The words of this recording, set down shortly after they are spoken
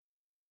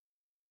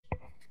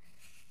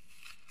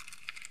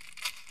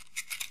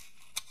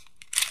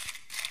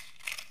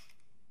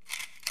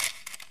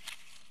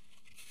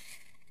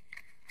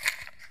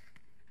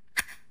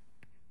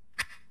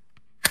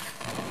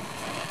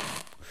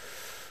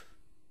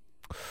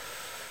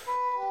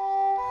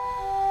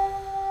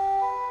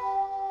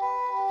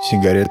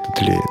Сигарета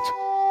тлеет,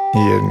 и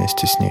я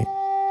вместе с ней.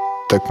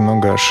 Так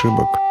много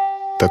ошибок,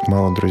 так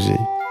мало друзей.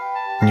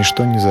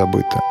 Ничто не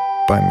забыто,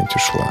 память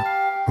ушла.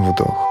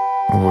 Вдох,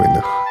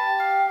 выдох.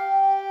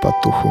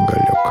 Потух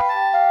уголек.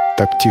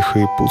 Так тихо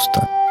и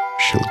пусто.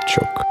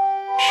 Щелчок,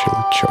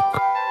 щелчок.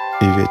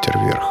 И ветер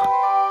вверх.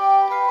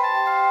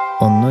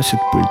 Он носит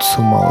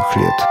пыльцу малых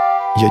лет.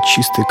 Я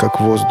чистый, как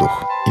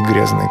воздух, и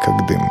грязный,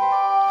 как дым.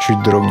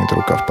 Чуть дрогнет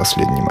рука в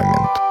последний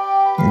момент.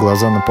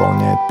 Глаза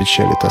наполняет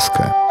печаль и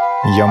тоска.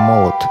 Я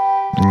молод,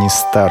 не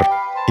стар,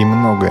 и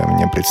многое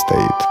мне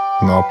предстоит.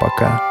 Ну а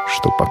пока,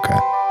 что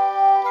пока.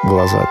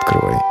 Глаза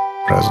открывай,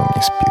 разум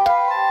не спит.